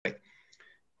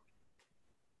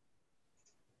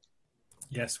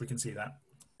Yes, we can see that.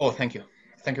 Oh, thank you.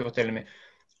 Thank you for telling me.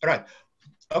 Right.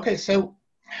 Okay, so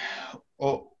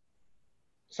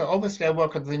obviously I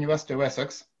work at the University of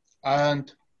Essex,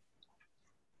 and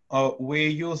we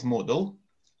use Moodle,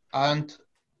 and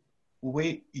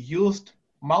we used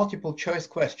multiple choice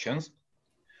questions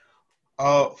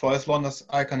for as long as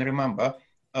I can remember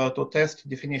to test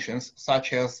definitions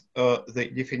such as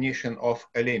the definition of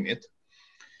a limit.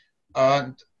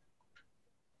 And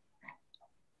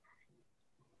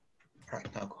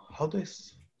right now, how do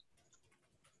this?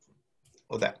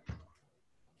 Oh, that.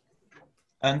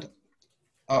 And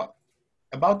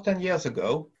about 10 years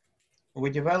ago, we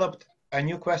developed a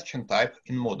new question type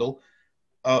in Moodle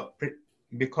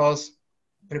because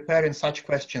preparing such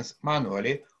questions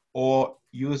manually or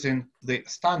using the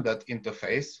standard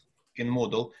interface in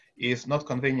Moodle is not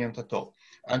convenient at all.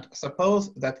 And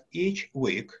suppose that each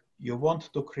week you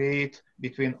want to create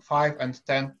between 5 and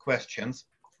 10 questions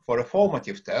for a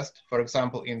formative test, for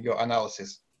example, in your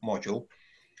analysis module,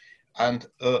 and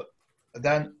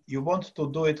then you want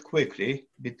to do it quickly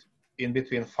in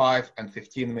between 5 and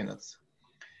 15 minutes.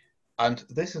 And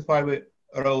this is why we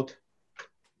wrote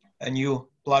a new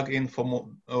plugin for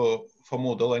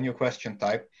Moodle, a new question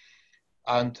type,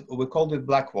 and we called it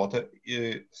Blackwater.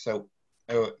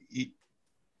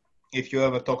 If you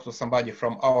ever talk to somebody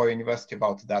from our university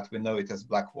about that, we know it as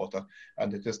Blackwater,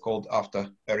 and it is called after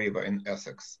a river in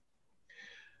Essex.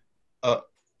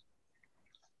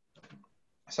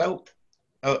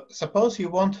 Suppose you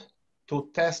want to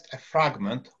test a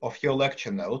fragment of your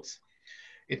lecture notes.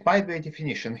 It might be a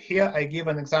definition. Here I give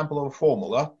an example of a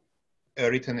formula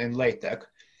written in LaTeX.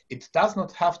 It does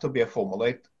not have to be a formula.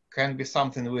 It can be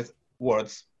something with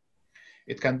words.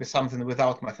 It can be something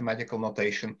without mathematical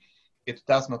notation. It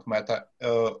does not matter.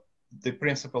 The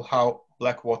principle how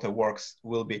Blackwater works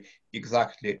will be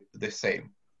exactly the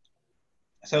same.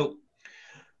 So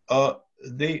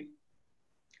the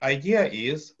idea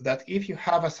is that if you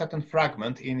have a certain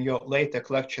fragment in your LaTeX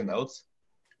lecture notes,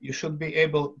 you should be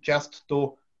able just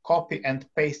to copy and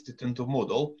paste it into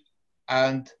Moodle,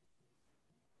 and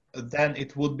then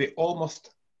it would be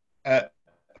almost a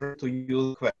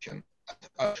to-use question.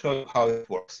 I'll show you how it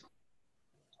works.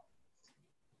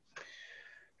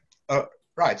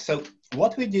 Right, so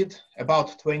what we did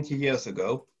about 20 years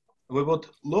ago, we would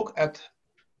look at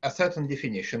a certain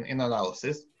definition in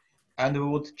analysis, and we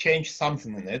would change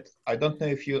something in it. I don't know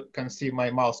if you can see my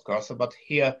mouse cursor, but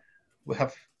here we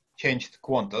have changed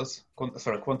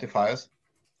quantifiers.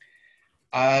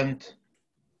 And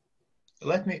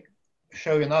let me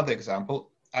show you another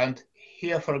example. And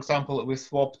here, for example, we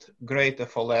swapped greater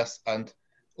for less and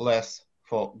less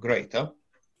for greater.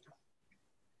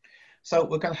 So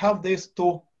we can have these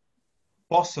two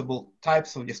possible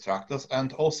types of distractors,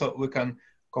 and also we can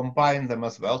combine them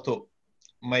as well to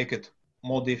make it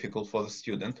more difficult for the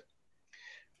student.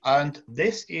 And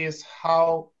this is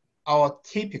how our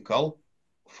typical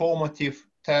formative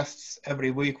tests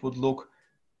every week would look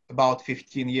about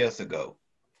 15 years ago.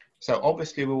 So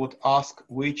obviously we would ask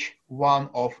which one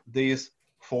of these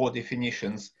 4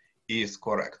 definitions is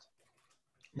correct.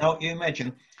 Now you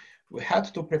imagine we had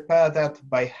to prepare that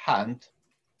by hand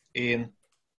in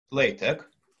LaTeX,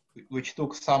 which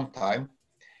took some time.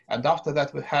 And after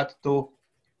that we had to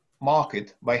mark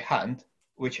it by hand,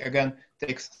 which again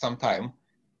takes some time.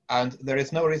 And there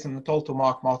is no reason at all to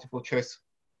mark multiple choice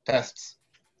tests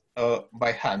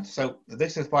by hand. So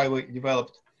this is why we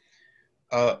developed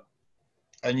a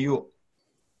new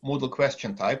Moodle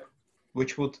question type,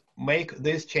 which would make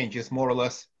these changes more or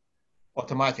less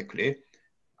automatically,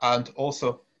 and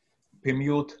also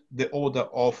permute the order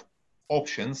of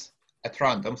options at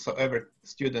random. So every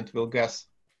student will get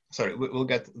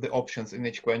the options in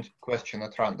each question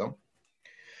at random.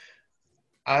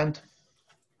 And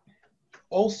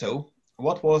also,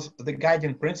 what was the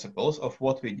guiding principles of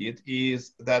what we did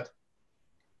is that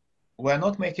we're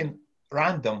not making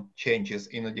random changes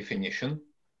in a definition.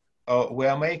 We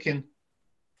are making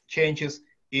changes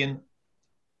in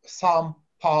some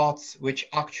parts which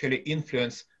actually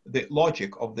influence the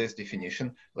logic of this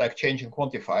definition, like changing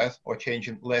quantifiers or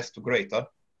changing less to greater.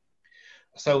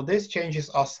 So these changes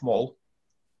are small,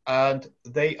 and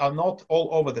they are not all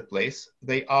over the place.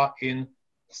 They are in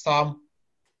some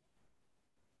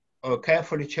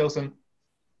carefully chosen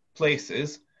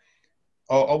places.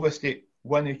 Obviously,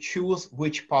 when you choose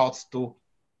which parts to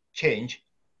change,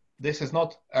 this is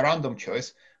not a random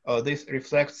choice. This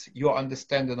reflects your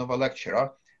understanding of a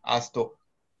lecturer as to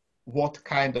what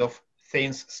kind of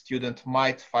things student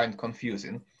might find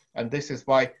confusing. And this is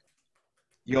why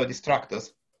your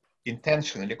distractors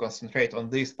intentionally concentrate on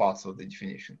these parts of the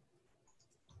definition.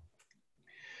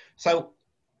 So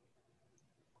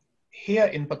here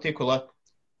in particular,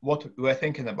 what we're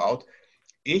thinking about,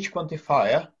 each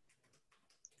quantifier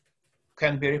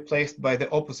can be replaced by the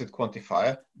opposite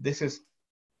quantifier. This is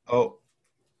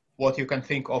what you can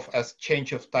think of as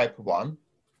change of type 1.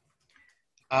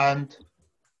 And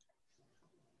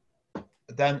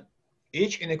then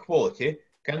each inequality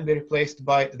can be replaced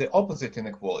by the opposite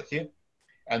inequality.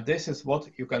 And this is what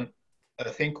you can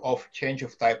think of change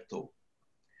of type 2.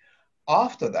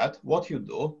 After that, what you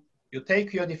do, you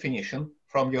take your definition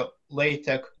from your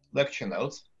LaTeX lecture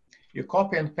notes, you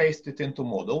copy and paste it into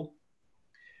Moodle,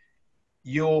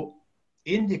 you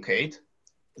indicate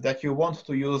that you want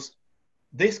to use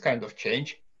this kind of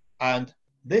change and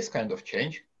this kind of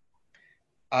change,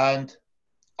 and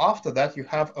after that you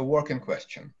have a working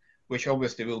question, which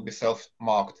obviously will be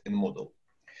self-marked in Moodle.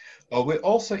 We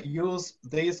also use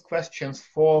these questions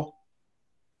for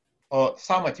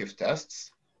summative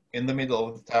tests in the middle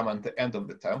of the term and the end of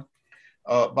the term,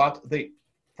 but the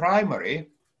primary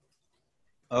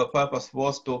purpose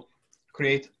was to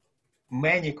create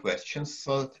many questions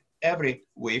so that every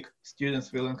week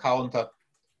students will encounter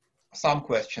some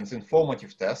questions in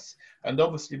formative tests. And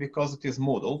obviously, because it is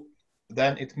Moodle,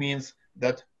 then it means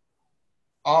that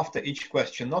after each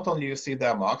question, not only you see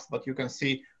their marks, but you can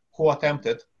see who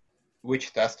attempted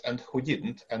which test and who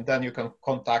didn't. And then you can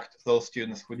contact those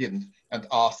students who didn't and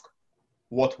ask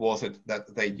what was it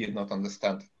that they did not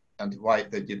understand and why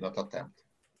they did not attempt.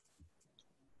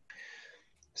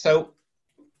 So,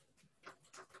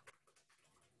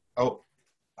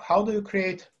 how do you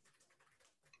create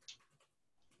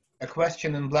a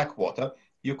question in Blackwater?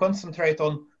 You concentrate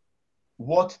on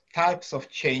what types of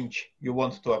change you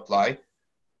want to apply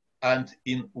and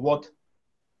in what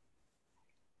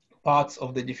parts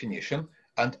of the definition.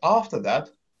 And after that,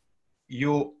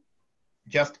 you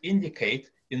just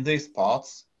indicate in these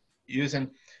parts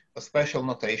using a special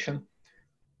notation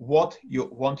what you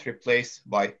want to replace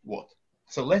by what.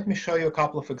 So let me show you a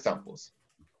couple of examples.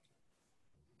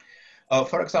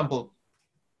 For example,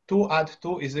 2 add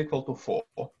 2 is equal to 4.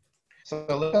 So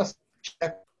let us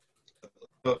check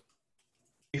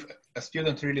if a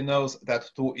student really knows that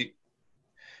 2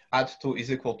 add 2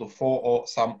 is equal to 4 or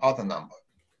some other number.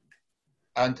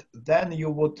 And then you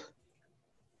would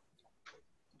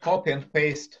copy and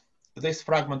paste this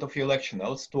fragment of your lecture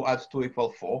notes, 2 add 2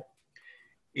 equal 4,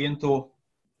 into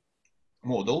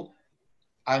Moodle.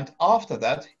 And after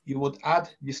that, you would add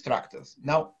distractors.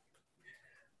 Now,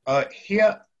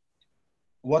 here,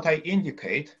 what I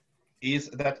indicate is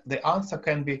that the answer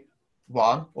can be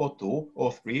 1 or 2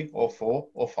 or 3 or 4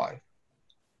 or 5.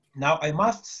 Now, I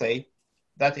must say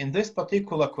that in this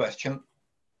particular question,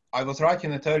 I was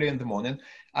writing it early in the morning,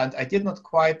 and I did not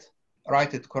quite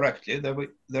write it correctly.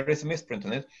 There is a misprint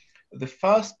on it. The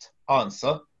first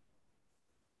answer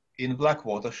in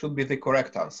Blackwater should be the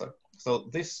correct answer. So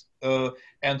this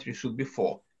entry should be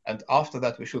 4. And after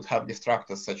that, we should have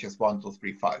distractors such as 1, 2,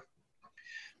 3, 5.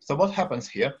 So what happens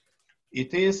here?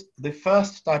 It is the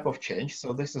first type of change.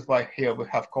 So this is why here we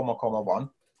have comma, comma, 1.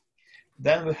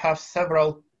 Then we have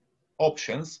several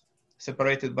options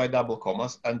separated by double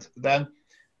commas. And then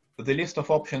the list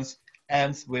of options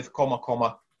ends with comma,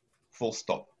 comma, full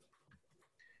stop.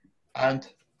 And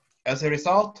as a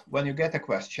result, when you get a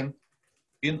question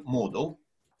in Moodle,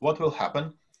 what will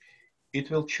happen? It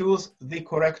will choose the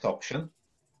correct option,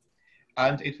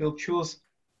 and it will choose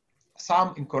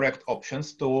some incorrect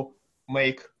options to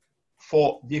make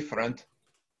 4 different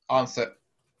answer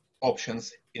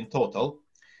options in total.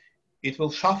 It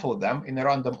will shuffle them in a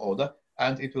random order,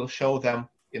 and it will show them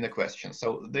in a question.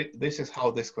 So this is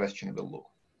how this question will look.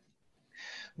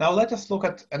 Now let us look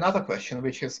at another question,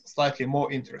 which is slightly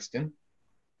more interesting.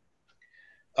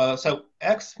 So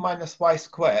x minus y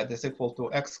squared is equal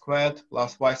to x squared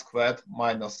plus y squared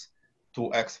minus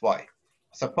 2xy.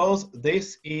 Suppose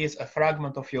this is a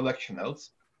fragment of your lecture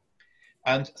notes,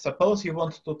 and suppose you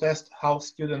want to test how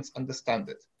students understand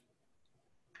it.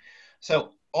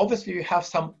 So obviously you have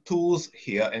some 2's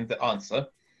here in the answer.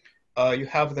 You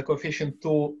have the coefficient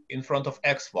 2 in front of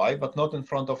xy, but not in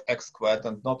front of x squared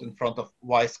and not in front of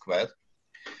y squared.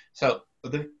 So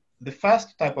the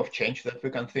first type of change that we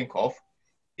can think of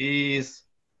is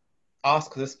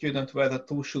ask the student whether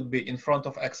 2 should be in front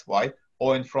of xy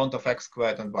or in front of x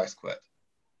squared and y squared.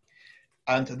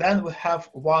 And then we have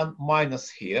 1 minus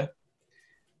here,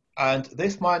 and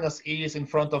this minus is in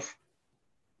front of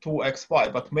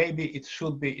 2xy, but maybe it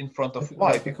should be in front of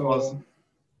y because...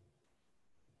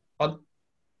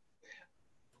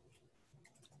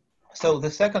 So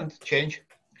the second change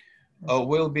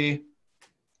will be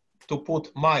to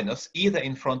put minus either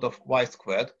in front of y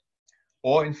squared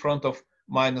or in front of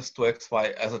minus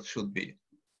 2xy as it should be.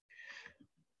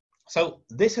 So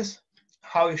this is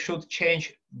how you should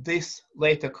change this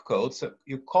LaTeX code. So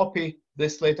you copy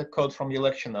this LaTeX code from your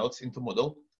lecture notes into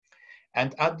Moodle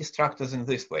and add distractors in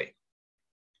this way.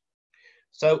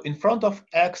 So in front of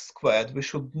x squared, we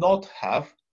should not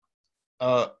have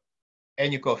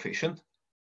any coefficient,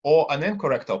 or an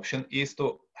incorrect option is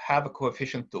to have a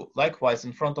coefficient 2. Likewise,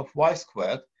 in front of y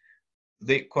squared,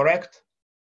 the correct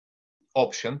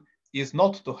option is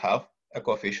not to have a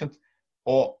coefficient,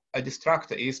 or a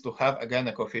distractor is to have, again,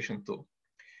 a coefficient 2.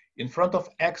 In front of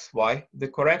xy, the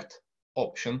correct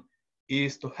option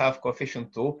is to have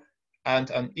coefficient 2, and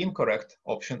an incorrect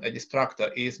option, a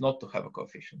distractor, is not to have a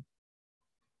coefficient.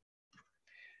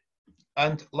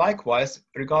 And likewise,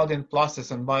 regarding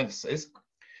pluses and minuses,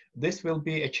 this will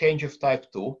be a change of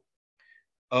type 2.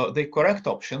 The correct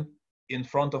option in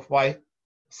front of y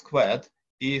squared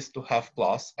is to have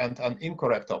plus, and an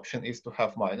incorrect option is to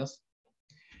have minus.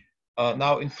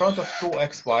 Now, in front of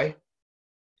 2xy,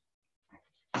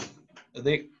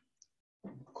 the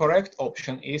correct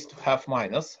option is to have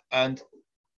minus, and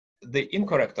the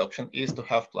incorrect option is to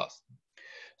have plus.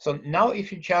 So now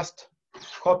if you just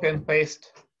copy and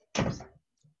paste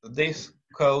this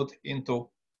code into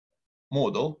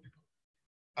Moodle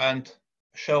and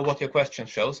show what your question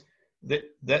shows,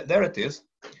 there it is.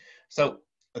 So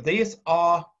these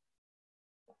are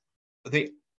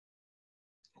the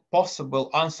possible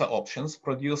answer options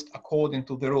produced according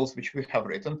to the rules which we have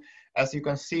written. As you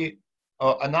can see,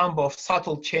 a number of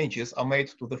subtle changes are made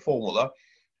to the formula,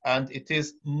 and it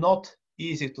is not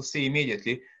easy to see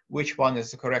immediately which one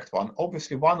is the correct one.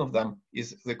 Obviously, one of them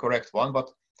is the correct one,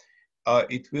 but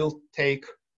it will take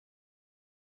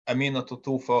a minute or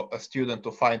two for a student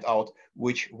to find out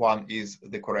which one is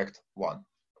the correct one.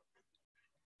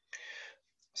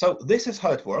 So this is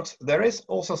how it works. There is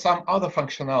also some other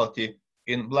functionality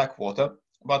in Blackwater,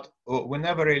 but we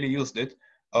never really used it.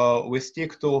 We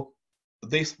stick to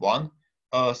this one.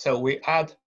 So we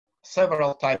add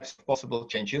several types of possible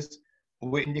changes.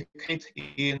 We indicate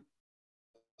in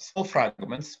small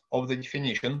fragments of the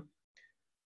definition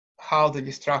how the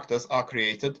distractors are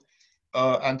created.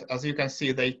 And as you can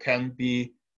see, they can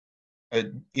be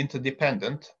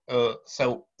interdependent.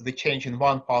 So the change in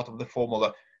one part of the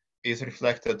formula is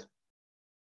reflected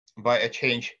by a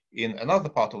change in another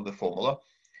part of the formula.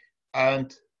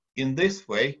 And in this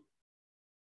way,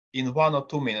 in 1 or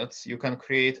 2 minutes, you can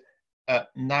create a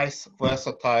nice,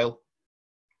 versatile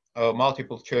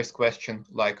multiple choice question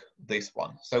like this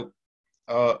one. So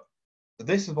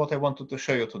this is what I wanted to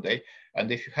show you today.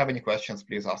 And if you have any questions,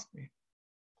 please ask me.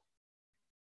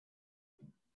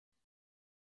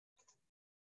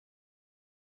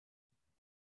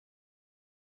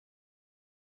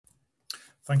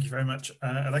 Thank you very much,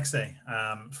 Alexei,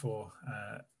 for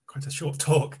quite a short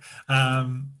talk.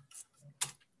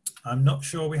 I'm not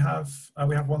sure we have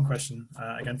one question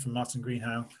again from Martin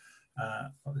Greenhow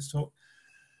about this talk.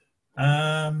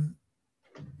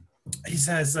 He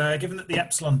says, given that the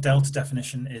epsilon delta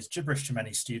definition is gibberish to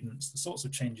many students, the sorts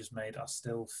of changes made are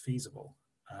still feasible.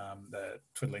 The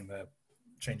twiddling the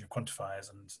change of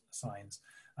quantifiers and signs.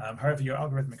 However, your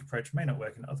algorithmic approach may not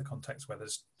work in other contexts where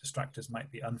the distractors might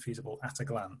be unfeasible at a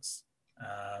glance.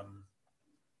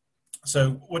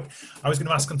 So what I was going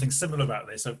to ask something similar about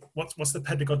this. So what's the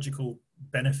pedagogical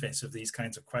benefit of these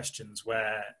kinds of questions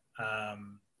where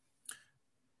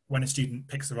when a student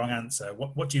picks the wrong answer,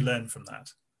 what do you learn from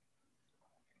that?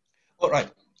 All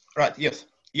right,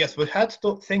 yes, we had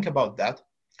to think about that.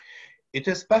 It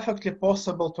is perfectly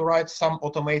possible to write some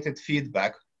automated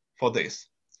feedback for this,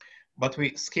 but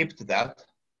we skipped that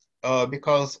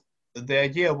because the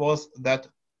idea was that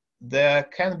there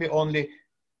can be only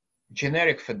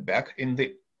generic feedback in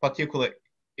the particular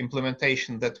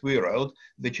implementation that we wrote.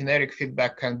 The generic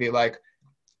feedback can be like,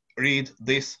 read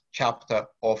this chapter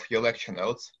of your lecture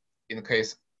notes in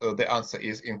case the answer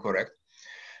is incorrect.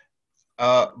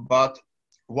 But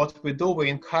what we do, we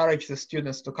encourage the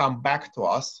students to come back to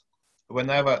us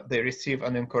whenever they receive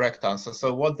an incorrect answer.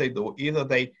 So what they do, either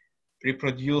they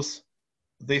reproduce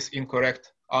this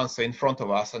incorrect answer in front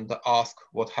of us and ask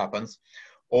what happens,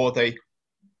 or they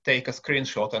take a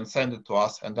screenshot and send it to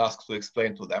us and ask to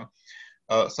explain to them.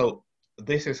 So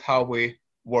this is how we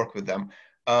work with them.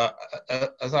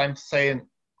 As I'm saying,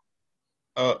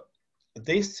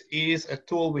 this is a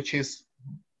tool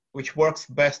which works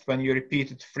best when you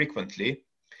repeat it frequently.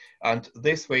 And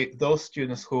this way, those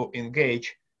students who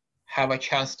engage have a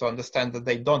chance to understand that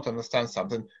they don't understand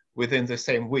something within the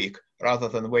same week, rather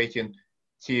than waiting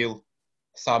till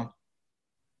some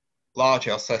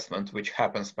larger assessment, which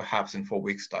happens perhaps in 4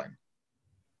 weeks' time.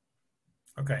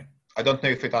 Okay. I don't know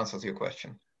if it answers your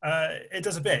question. It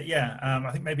does a bit, yeah.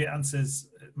 I think maybe it answers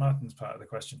Martin's part of the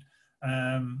question.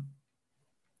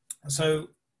 So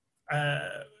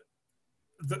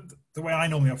the way I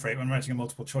normally operate when writing a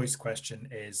multiple choice question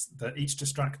is that each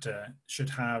distractor should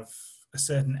have a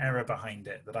certain error behind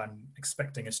it that I'm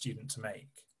expecting a student to make.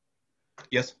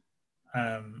 Yes.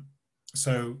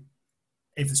 So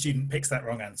if the student picks that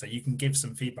wrong answer, you can give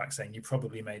some feedback saying you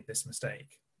probably made this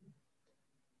mistake.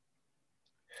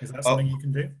 Is that something you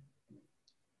can do?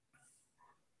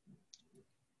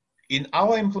 In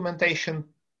our implementation,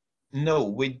 no,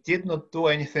 we did not do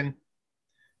anything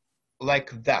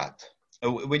like that.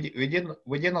 We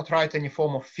did not write any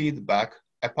form of feedback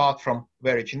apart from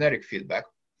very generic feedback.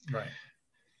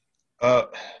 Right.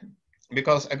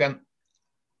 Because again,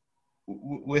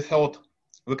 we thought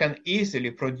we can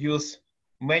easily produce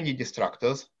many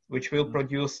distractors, which will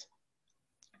produce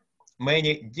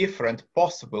many different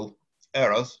possible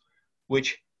errors,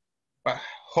 which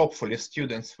hopefully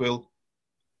students will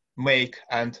make,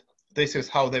 and this is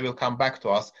how they will come back to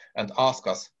us and ask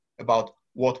us about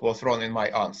what was wrong in my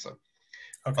answer.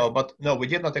 Okay. But no, we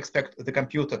did not expect the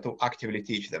computer to actively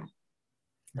teach them.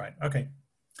 Right, okay.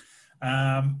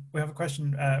 We have a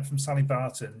question from Sally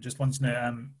Barton, just wants to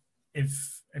know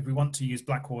if we want to use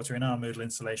Blackwater in our Moodle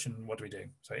installation, what do we do?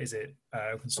 So is it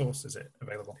open source, is it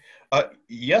available?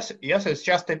 Yes, it's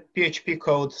just a PHP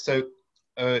code, so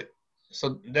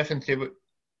so definitely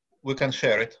we can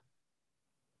share it.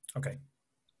 Okay.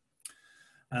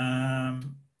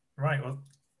 Right, well,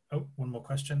 oh, one more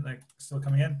question, they're still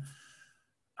coming in.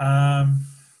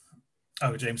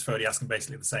 Oh, James Foley asking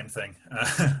basically the same thing.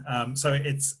 So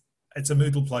it's a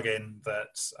Moodle plugin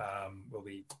that will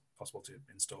be possible to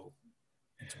install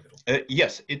into Moodle.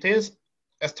 Yes, it is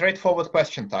a straightforward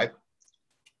question type.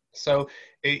 So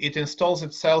it installs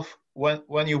itself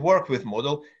when you work with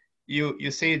Moodle,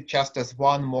 you see it just as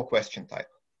one more question type.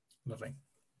 Lovely.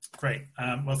 Great.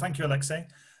 Well, thank you, Alexei.